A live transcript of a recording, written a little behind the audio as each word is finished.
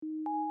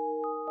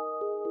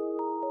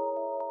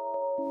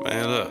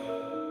Man, look.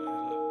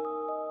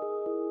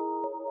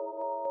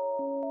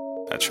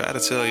 I try to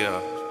tell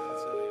y'all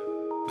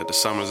that the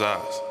summer's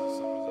ours.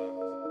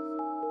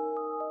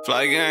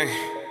 Fly gang.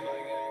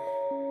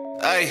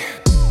 Ay,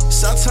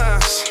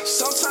 sometimes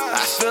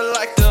I feel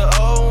like the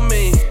old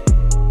me.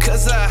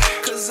 Cause I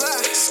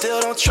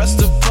still don't trust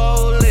the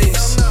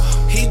police.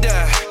 He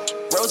died,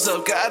 rose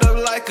up, got up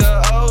like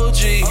a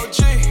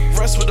OG.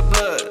 Rust with the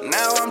blood,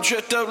 now I'm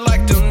dripped up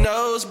like them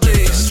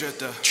nosebleeds.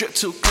 Drip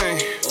too clean,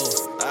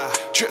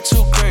 drip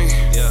too clean,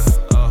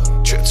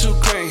 drip too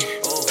clean.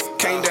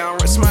 Came down,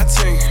 rest my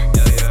team.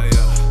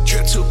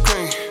 Drip too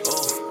clean,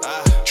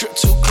 drip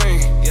too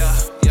clean,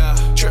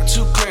 drip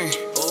too clean.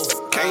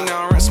 Came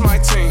down, rest my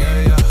team.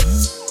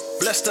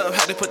 Blessed up,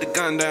 had to put the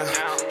gun down.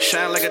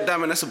 Shine like a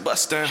diamond, that's a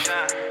bust down.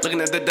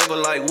 Looking at the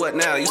devil like, what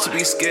now? Used to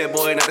be scared,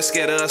 boy, not as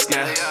scared of us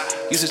now.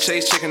 Used to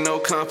chase chicken, no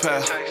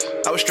compound.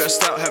 I was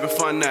stressed out, having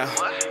fun now.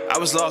 I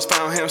was lost,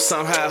 found him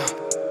somehow.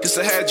 Used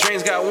to have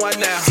dreams, got one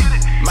now.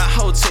 My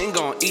whole team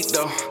gon' eat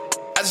though.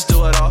 I just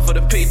do it all for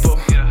the people.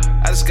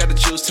 I just got the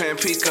juice,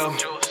 Tampico.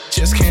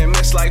 Just can't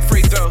miss like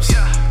free throws.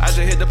 I just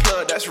hit the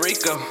plug, that's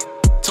Rico.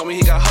 Told me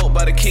he got hope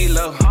by the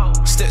kilo.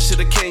 Steps to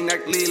the king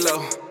like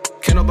Lilo.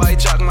 Can't nobody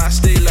jock my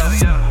stilo.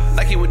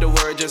 Like he with the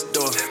word, just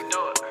do it.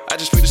 I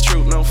just speak the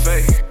truth, no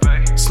fake.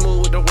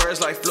 Smooth with the words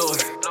like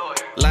fluid.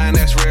 Line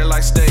that's real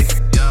like steak.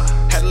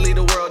 Had to leave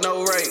the world,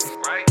 no rate.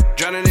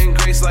 Drowning in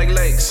grace like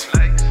lakes.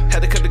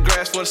 Had to cut the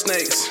grass for the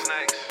snakes.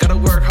 Gotta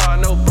work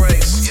hard, no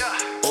breaks.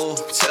 Oh,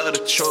 tell the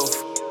truth.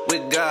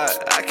 With God,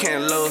 I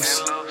can't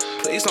lose.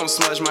 Please don't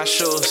smudge my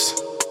shoes.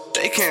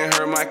 They can't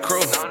hurt my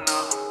crew.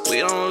 We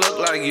don't look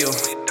like you.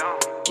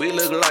 We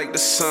look like the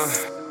sun.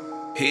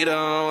 He the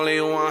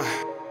only one.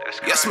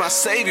 Yes, my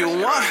savior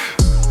won.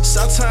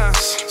 Sometimes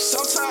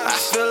I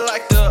feel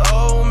like the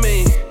old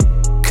me.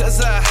 Cause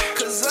I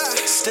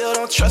still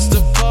don't trust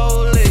the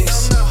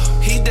police.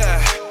 He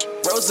died,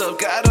 rose up,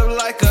 got up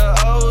like a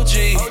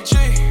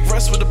OG.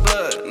 Rust with the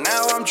blood,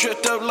 now I'm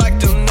dripped up like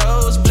them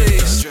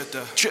nosebleeds.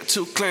 Drip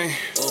too clean,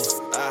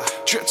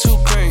 drip too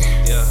clean,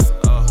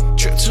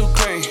 drip too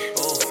clean.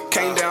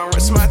 Came down,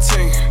 rest my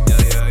team.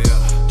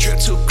 Drip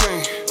too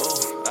clean,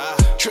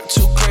 drip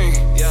too clean,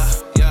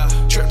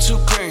 drip too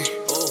clean.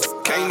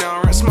 Came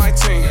down, rest my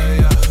team.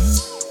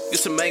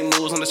 Used to make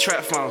moves on the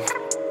trap phone.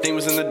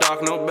 Demons in the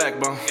dark, no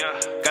backbone.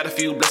 Got a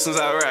few blessings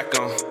I rack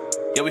on.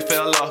 Yeah, we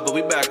fell off, but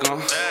we back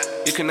on.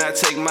 You cannot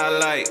take my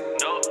light.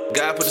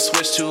 God put the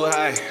switch too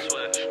high.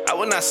 I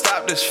will not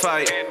stop this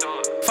fight.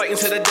 Fighting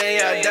till the day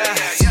I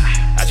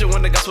die. I just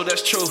want the gospel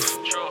that's truth.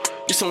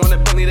 Used to want a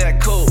Bentley that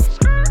cool.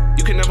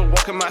 You can never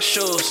walk in my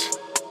shoes.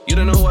 You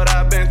don't know what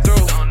I've been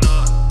through.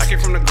 I came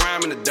from the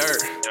grime and the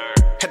dirt.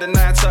 Had the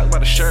 9 tucked by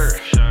the shirt.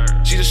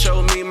 Jesus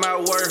showed me my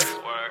worth.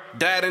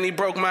 Died and he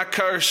broke my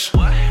curse.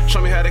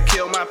 Showed me how to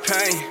kill my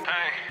pain.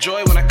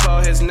 Joy when I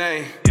call his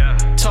name.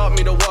 Taught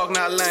me to walk,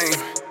 not lame.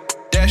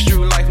 Dash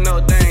through life, no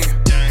dame.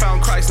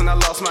 Found Christ and I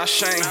lost my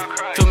shame.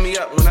 Fill me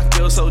up when I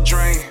feel so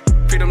drained.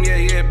 Freedom,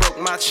 yeah, broke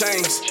my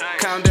chains.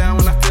 Calm down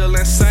when I feel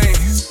insane.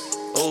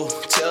 Oh,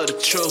 tell the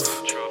truth.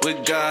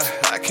 With God,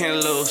 I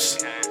can't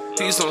lose.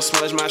 Please don't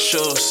smudge my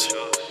shoes.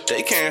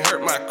 They can't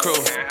hurt my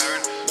crew.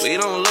 We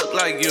don't look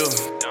like you.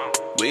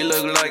 We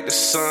look like the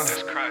sun.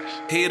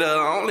 He the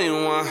only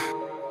one.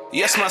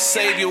 Yes, my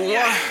savior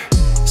won.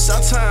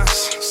 Sometimes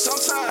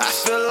I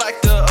feel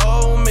like the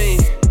old me.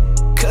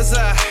 Cause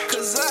I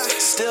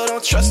still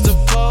don't trust the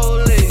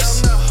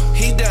police.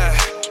 He died,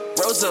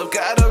 rose up,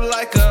 got up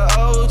like a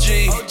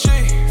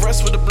OG.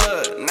 Rust with the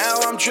blood, now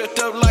I'm dripped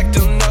up